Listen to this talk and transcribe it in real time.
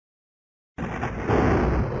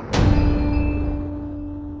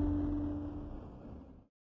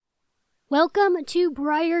Welcome to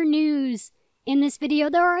Breyer News. In this video,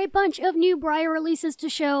 there are a bunch of new Breyer releases to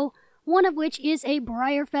show, one of which is a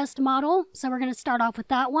BreyerFest model, so we're going to start off with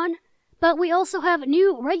that one. But we also have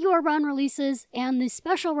new regular run releases and the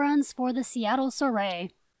special runs for the Seattle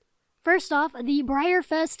Soiree. First off, the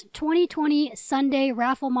BreyerFest 2020 Sunday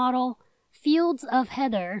Raffle model, Fields of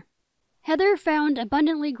Heather. Heather, found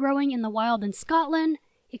abundantly growing in the wild in Scotland,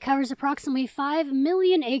 it covers approximately 5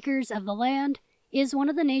 million acres of the land, is one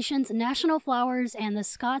of the nation's national flowers, and the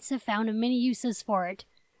Scots have found many uses for it.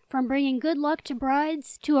 From bringing good luck to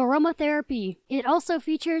brides to aromatherapy, it also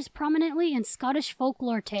features prominently in Scottish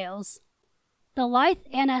folklore tales. The lithe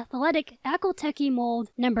and athletic akhal-teke mold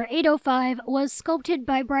number 805 was sculpted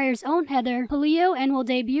by Breyer's own Heather Polio and will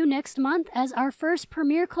debut next month as our first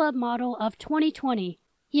Premier Club model of 2020.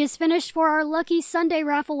 He is finished for our lucky Sunday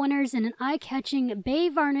raffle winners in an eye-catching bay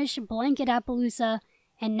varnish blanket Appaloosa,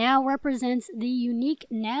 and now represents the unique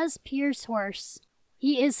Naz Pierce horse.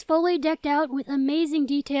 He is fully decked out with amazing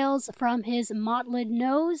details from his mottled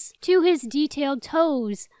nose to his detailed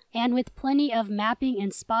toes, and with plenty of mapping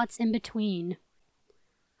and spots in between.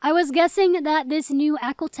 I was guessing that this new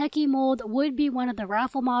akhal-teke mold would be one of the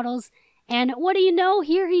raffle models, and what do you know,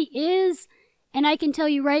 here he is! And I can tell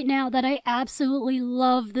you right now that I absolutely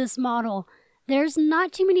love this model. There's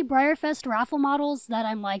not too many BreyerFest raffle models that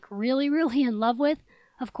I'm like really in love with.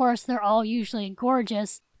 Of course, they're all usually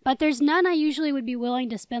gorgeous, but there's none I usually would be willing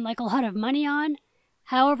to spend like a lot of money on.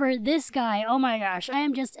 However, this guy, oh my gosh, I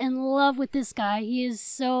am just in love with this guy. He is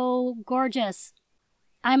so gorgeous.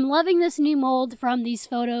 I'm loving this new mold from these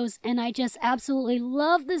photos, and I just absolutely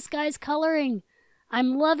love this guy's coloring.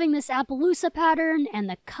 I'm loving this Appaloosa pattern, and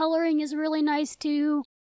the coloring is really nice too.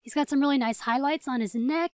 He's got some really nice highlights on his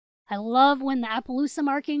neck. I love when the Appaloosa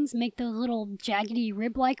markings make those little jaggedy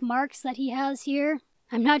rib-like marks that he has here.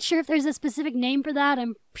 I'm not sure if there's a specific name for that.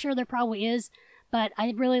 I'm sure there probably is, but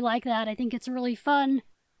I really like that. I think it's really fun.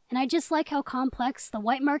 And I just like how complex the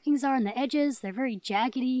white markings are on the edges. They're very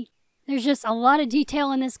jaggedy. There's just a lot of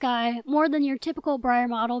detail in this guy, more than your typical Breyer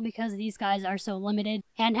model because these guys are so limited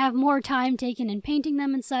and have more time taken in painting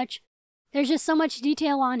them and such. There's just so much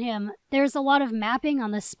detail on him. There's a lot of mapping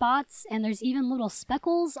on the spots, and there's even little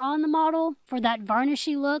speckles on the model for that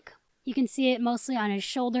varnishy look. You can see it mostly on his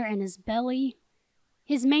shoulder and his belly.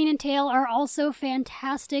 His mane and tail are also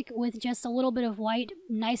fantastic with just a little bit of white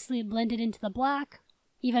nicely blended into the black.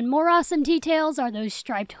 Even more awesome details are those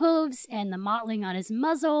striped hooves and the mottling on his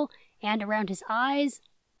muzzle and around his eyes.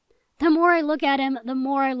 The more I look at him, the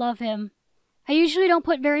more I love him. I usually don't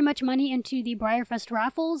put very much money into the BreyerFest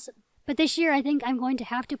raffles, but this year I think I'm going to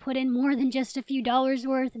have to put in more than just a few dollars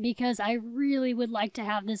worth because I really would like to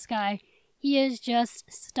have this guy. He is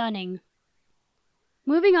just stunning.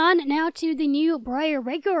 Moving on now to the new Breyer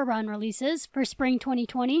regular run releases for spring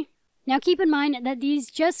 2020. Now keep in mind that these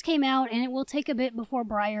just came out and it will take a bit before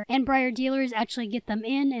Breyer and Breyer dealers actually get them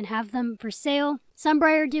in and have them for sale. Some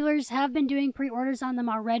Breyer dealers have been doing pre-orders on them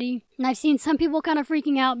already, and I've seen some people kind of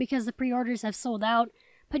freaking out because the pre-orders have sold out.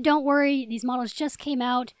 But don't worry, these models just came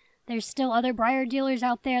out. There's still other Breyer dealers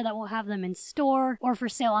out there that will have them in store or for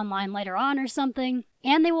sale online later on or something.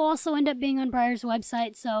 And they will also end up being on Breyer's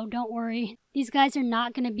website, so don't worry. These guys are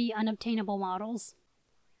not going to be unobtainable models.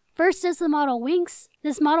 First is the model Winx.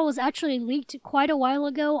 This model was actually leaked quite a while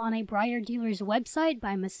ago on a Breyer dealer's website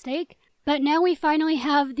by mistake, but now we finally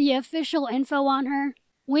have the official info on her.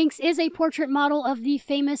 Winx is a portrait model of the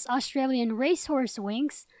famous Australian racehorse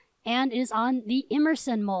Winx, and is on the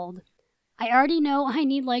Emerson mold. I already know I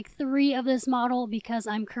need like 3 of this model because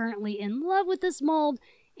I'm currently in love with this mold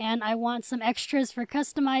and I want some extras for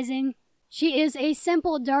customizing. She is a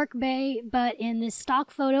simple dark bay, but in this stock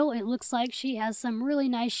photo it looks like she has some really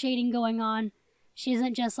nice shading going on. She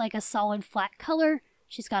isn't just like a solid flat color,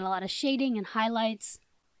 she's got a lot of shading and highlights.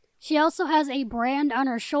 She also has a brand on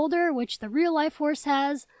her shoulder, which the real life horse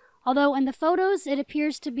has, although in the photos it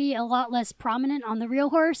appears to be a lot less prominent on the real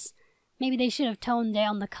horse. Maybe they should have toned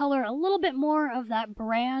down the color a little bit more of that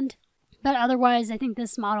brand. But otherwise, I think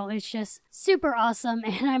this model is just super awesome,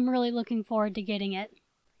 and I'm really looking forward to getting it.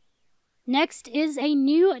 Next is a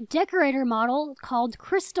new decorator model called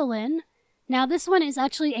Crystalline. Now this one is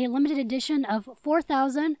actually a limited edition of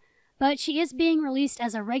 4,000, but she is being released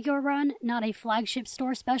as a regular run, not a flagship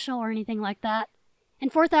store special or anything like that.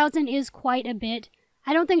 And 4,000 is quite a bit.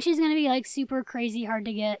 I don't think she's going to be like super crazy hard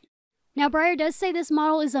to get. Now, Breyer does say this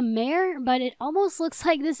model is a mare, but it almost looks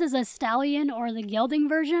like this is a stallion or the gelding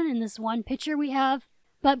version in this one picture we have.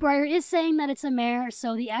 But Breyer is saying that it's a mare,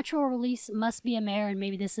 so the actual release must be a mare, and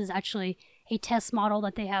maybe this is actually a test model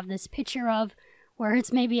that they have this picture of, where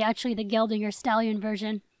it's maybe actually the gelding or stallion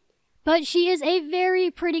version. But she is a very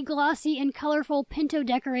pretty glossy and colorful pinto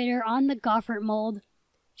decorator on the Goffert mold.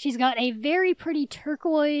 She's got a very pretty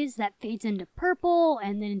turquoise that fades into purple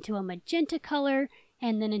and then into a magenta color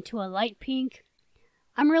and then into a light pink.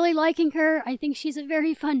 I'm really liking her. I think she's a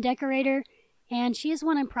very fun decorator, and she is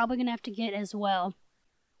one I'm probably going to have to get as well.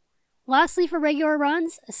 Lastly, for regular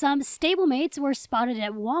runs, some stablemates were spotted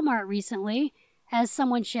at Walmart recently. As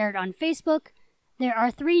someone shared on Facebook, there are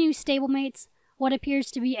 3 new stablemates, what appears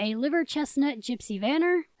to be a liver chestnut gypsy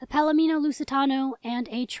vanner, a palomino lusitano, and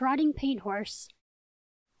a trotting paint horse.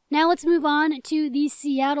 Now let's move on to the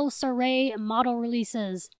Seattle Soiree model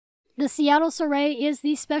releases. The Seattle Soiree is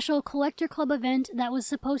the special Collector Club event that was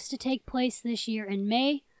supposed to take place this year in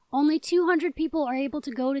May. Only 200 people are able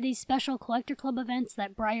to go to these special Collector Club events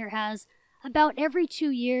that Breyer has about every 2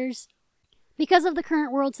 years. Because of the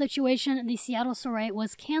current world situation, the Seattle Soiree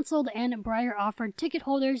was cancelled, and Breyer offered ticket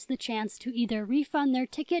holders the chance to either refund their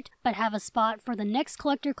ticket but have a spot for the next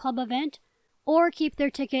Collector Club event, or keep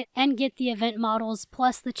their ticket and get the event models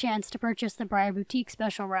plus the chance to purchase the Breyer Boutique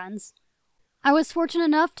special runs. I was fortunate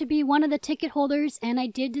enough to be one of the ticket holders, and I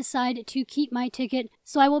did decide to keep my ticket,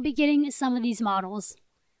 so I will be getting some of these models.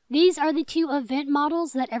 These are the 2 event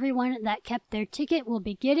models that everyone that kept their ticket will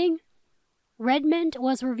be getting. Redmond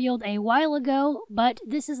was revealed a while ago, but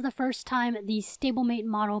this is the first time the stablemate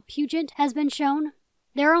model Pugent has been shown.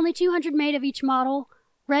 There are only 200 made of each model.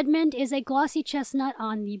 Redmond is a glossy chestnut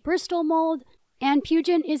on the Bristol mold, and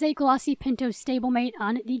Pugent is a glossy pinto stablemate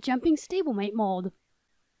on the Jumping Stablemate mold.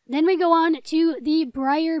 Then we go on to the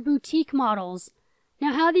Breyer Boutique models.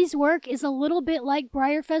 Now how these work is a little bit like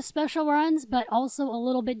BreyerFest special runs, but also a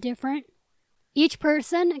little bit different. Each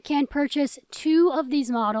person can purchase 2 of these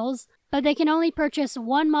models, but they can only purchase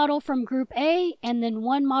 1 model from Group A and then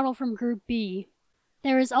 1 model from Group B.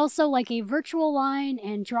 There is also like a virtual line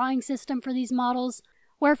and drawing system for these models,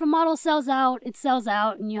 where if a model sells out, it sells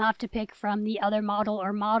out and you have to pick from the other model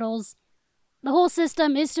or models. The whole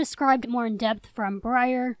system is described more in depth from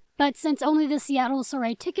Breyer, but since only the Seattle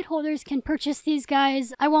Soiree ticket holders can purchase these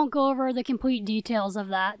guys, I won't go over the complete details of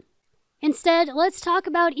that. Instead, let's talk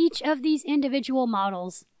about each of these individual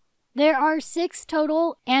models. There are 6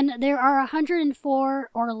 total, and there are 104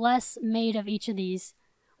 or less made of each of these,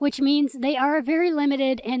 which means they are very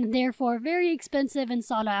limited and therefore very expensive and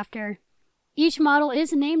sought after. Each model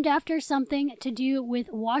is named after something to do with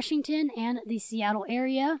Washington and the Seattle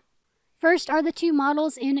area. First are the 2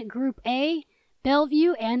 models in Group A,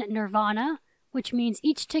 Bellevue and Nirvana, which means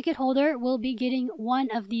each ticket holder will be getting 1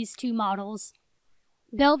 of these 2 models.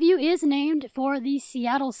 Bellevue is named for the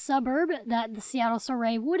Seattle suburb that the Seattle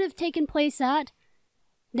Soiree would have taken place at.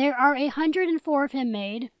 There are 104 of him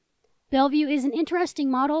made. Bellevue is an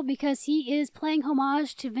interesting model because he is playing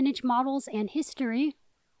homage to vintage models and history.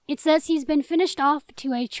 It says he's been finished off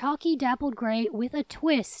to a chalky dappled gray with a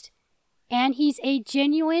twist, and he's a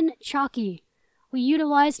genuine chalky. We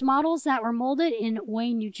utilized models that were molded in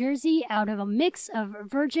Wayne, New Jersey out of a mix of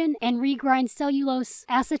virgin and regrind cellulose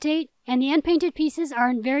acetate, and the unpainted pieces are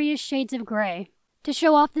in various shades of gray. To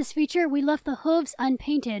show off this feature, we left the hooves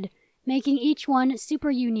unpainted, making each one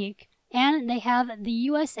super unique, and they have the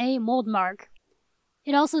USA mold mark.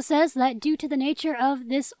 It also says that due to the nature of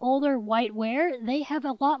this older white wear, they have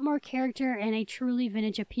a lot more character and a truly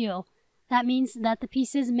vintage appeal. That means that the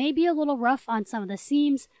pieces may be a little rough on some of the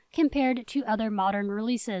seams compared to other modern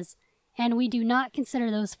releases, and we do not consider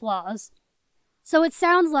those flaws. So it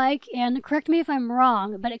sounds like, and correct me if I'm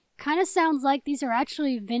wrong, but it kind of sounds like these are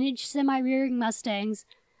actually vintage semi-rearing Mustangs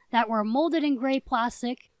that were molded in gray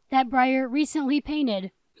plastic that Breyer recently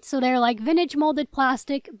painted. So they're like vintage molded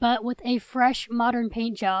plastic, but with a fresh modern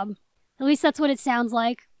paint job. At least that's what it sounds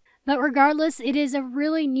like. But regardless, it is a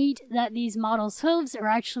really neat that these models' hooves are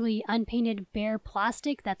actually unpainted bare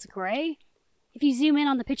plastic that's gray. If you zoom in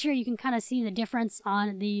on the picture, you can kind of see the difference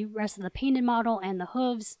on the rest of the painted model and the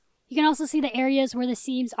hooves. You can also see the areas where the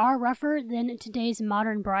seams are rougher than today's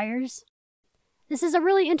modern Breyers. This is a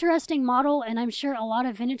really interesting model, and I'm sure a lot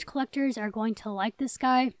of vintage collectors are going to like this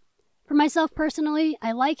guy. For myself personally,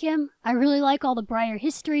 I like him. I really like all the Breyer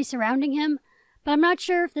history surrounding him, but I'm not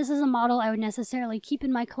sure if this is a model I would necessarily keep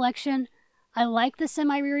in my collection. I like the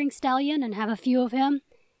semi-rearing stallion and have a few of him,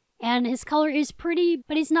 and his color is pretty,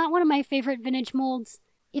 but he's not one of my favorite vintage molds.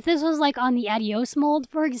 If this was like on the Adios mold,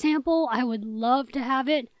 for example, I would love to have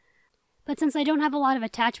it, but since I don't have a lot of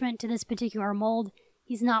attachment to this particular mold,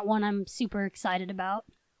 he's not one I'm super excited about.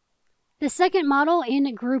 The second model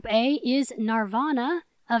in Group A is Nirvana,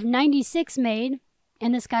 of 96 made,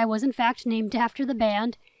 and this guy was in fact named after the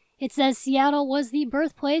band. It says Seattle was the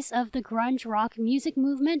birthplace of the grunge rock music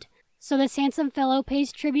movement, so this handsome fellow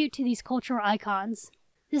pays tribute to these cultural icons.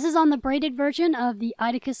 This is on the braided version of the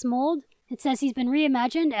akhal-teke mold. It says he's been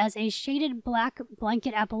reimagined as a shaded black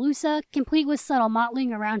blanket Appaloosa, complete with subtle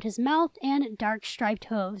mottling around his mouth and dark striped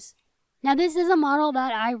hooves. Now this is a model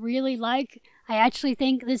that I really like. I actually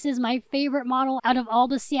think this is my favorite model out of all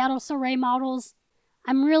the Seattle Soiree models.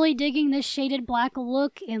 I'm really digging this shaded black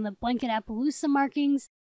look and the blanket Appaloosa markings,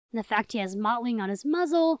 and the fact he has mottling on his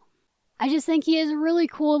muzzle. I just think he is really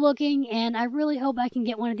cool looking, and I really hope I can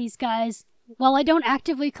get one of these guys. While I don't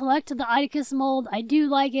actively collect the akhal-teke mold, I do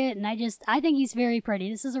like it, and I think he's very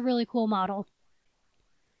pretty. This is a really cool model.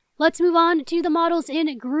 Let's move on to the models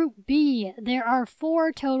in Group B. There are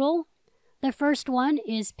 4 total. The first one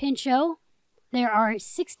is Pinchot. There are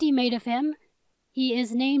 60 made of him. He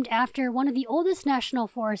is named after one of the oldest national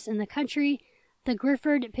forests in the country. The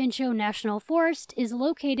Griffith-Pinchot National Forest is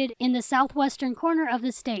located in the southwestern corner of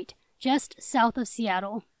the state, just south of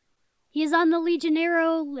Seattle. He is on the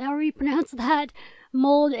Legionero, however you pronounce that,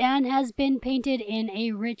 mold and has been painted in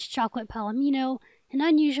a rich chocolate palomino, an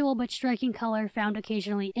unusual but striking color found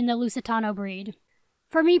occasionally in the Lusitano breed.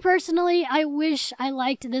 For me personally, I wish I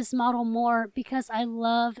liked this model more because I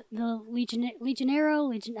love the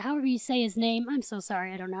Legionero, however you say his name. I'm so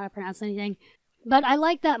sorry, I don't know how to pronounce anything. But I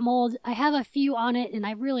like that mold. I have a few on it and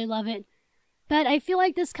I really love it. But I feel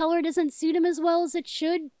like this color doesn't suit him as well as it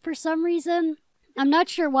should for some reason. I'm not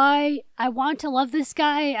sure why. I want to love this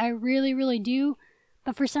guy, I really, really do,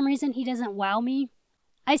 but for some reason he doesn't wow me.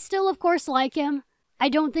 I still, of course, like him. I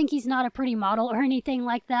don't think he's not a pretty model or anything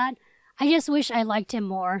like that. I just wish I liked him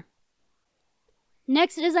more.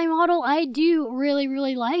 Next is a model I do really,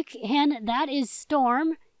 really like, and that is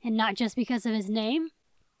Storm, and not just because of his name.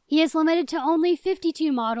 He is limited to only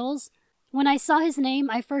 52 models. When I saw his name,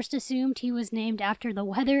 I first assumed he was named after the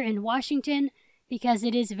weather in Washington, because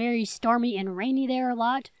it is very stormy and rainy there a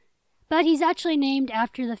lot, but he's actually named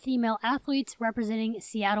after the female athletes representing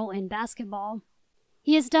Seattle in basketball.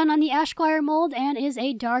 He is done on the Ashquire mold and is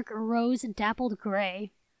a dark rose dappled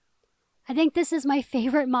gray. I think this is my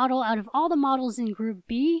favorite model out of all the models in Group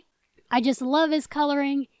B. I just love his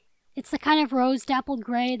coloring. It's the kind of rose dappled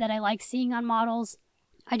gray that I like seeing on models.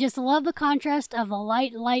 I just love the contrast of the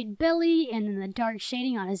light belly and then the dark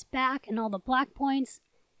shading on his back and all the black points.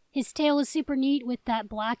 His tail is super neat with that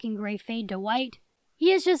black and gray fade to white.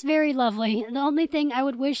 He is just very lovely. The only thing I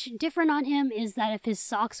would wish different on him is that if his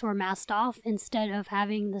socks were masked off instead of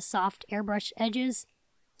having the soft airbrush edges.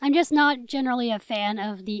 I'm just not generally a fan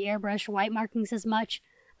of the airbrush white markings as much,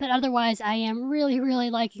 but otherwise I am really, really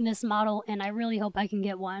liking this model and I really hope I can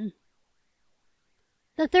get one.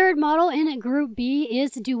 The third model in Group B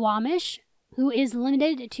is Duwamish, who is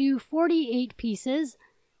limited to 48 pieces.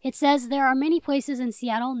 It says there are many places in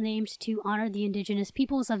Seattle named to honor the indigenous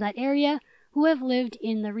peoples of that area who have lived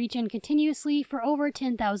in the region continuously for over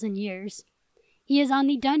 10,000 years. He is on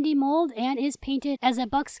the Dundee mold and is painted as a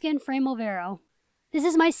buckskin Framovero. This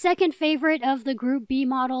is my second favorite of the Group B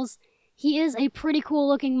models. He is a pretty cool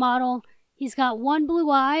looking model. He's got one blue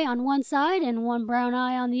eye on one side and one brown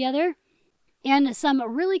eye on the other, and some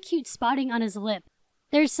really cute spotting on his lip.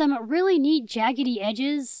 There's some really neat jaggedy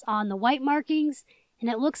edges on the white markings, and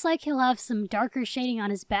it looks like he'll have some darker shading on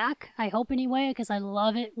his back. I hope anyway, because I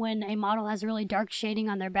love it when a model has really dark shading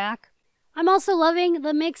on their back. I'm also loving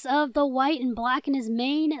the mix of the white and black in his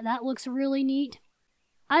mane. That looks really neat.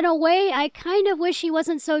 In a way, I kind of wish he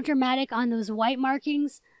wasn't so dramatic on those white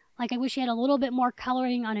markings. Like I wish he had a little bit more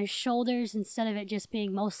coloring on his shoulders instead of it just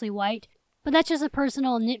being mostly white. But that's just a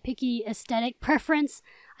personal nitpicky aesthetic preference.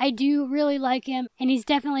 I do really like him, and he's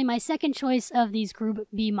definitely my second choice of these Group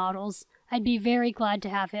B models. I'd be very glad to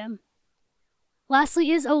have him.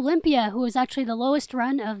 Lastly is Olympia, who is actually the lowest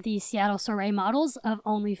run of the Seattle Soiree models of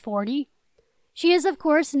only 40. She is, of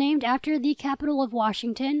course, named after the capital of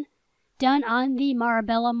Washington, done on the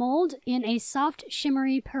Marabella mold in a soft,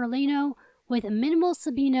 shimmery perlino with minimal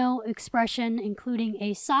Sabino expression, including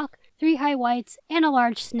a sock, 3 high whites, and a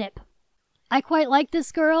large snip. I quite like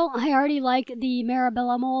this girl. I already like the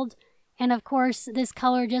Marabella mold, and of course, this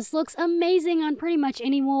color just looks amazing on pretty much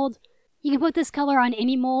any mold. You can put this color on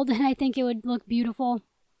any mold, and I think it would look beautiful.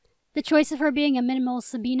 The choice of her being a minimal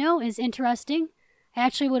Sabino is interesting. I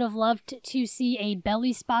actually would have loved to see a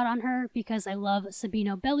belly spot on her because I love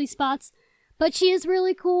Sabino belly spots, but she is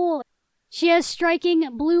really cool. She has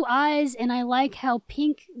striking blue eyes, and I like how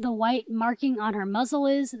pink the white marking on her muzzle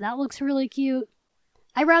is. That looks really cute.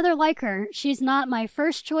 I rather like her. She's not my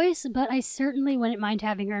first choice, but I certainly wouldn't mind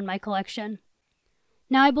having her in my collection.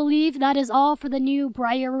 Now, I believe that is all for the new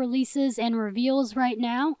Breyer releases and reveals right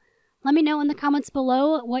now. Let me know in the comments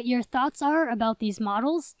below what your thoughts are about these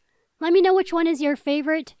models. Let me know which one is your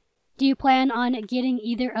favorite. Do you plan on getting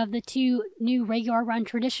either of the two new regular run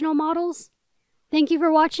traditional models? Thank you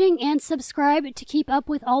for watching, and subscribe to keep up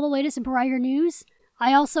with all the latest Breyer news.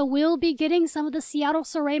 I also will be getting some of the Seattle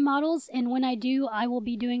Soiree models, and when I do, I will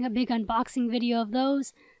be doing a big unboxing video of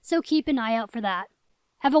those, so keep an eye out for that.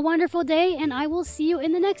 Have a wonderful day, and I will see you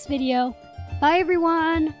in the next video. Bye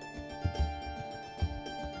everyone!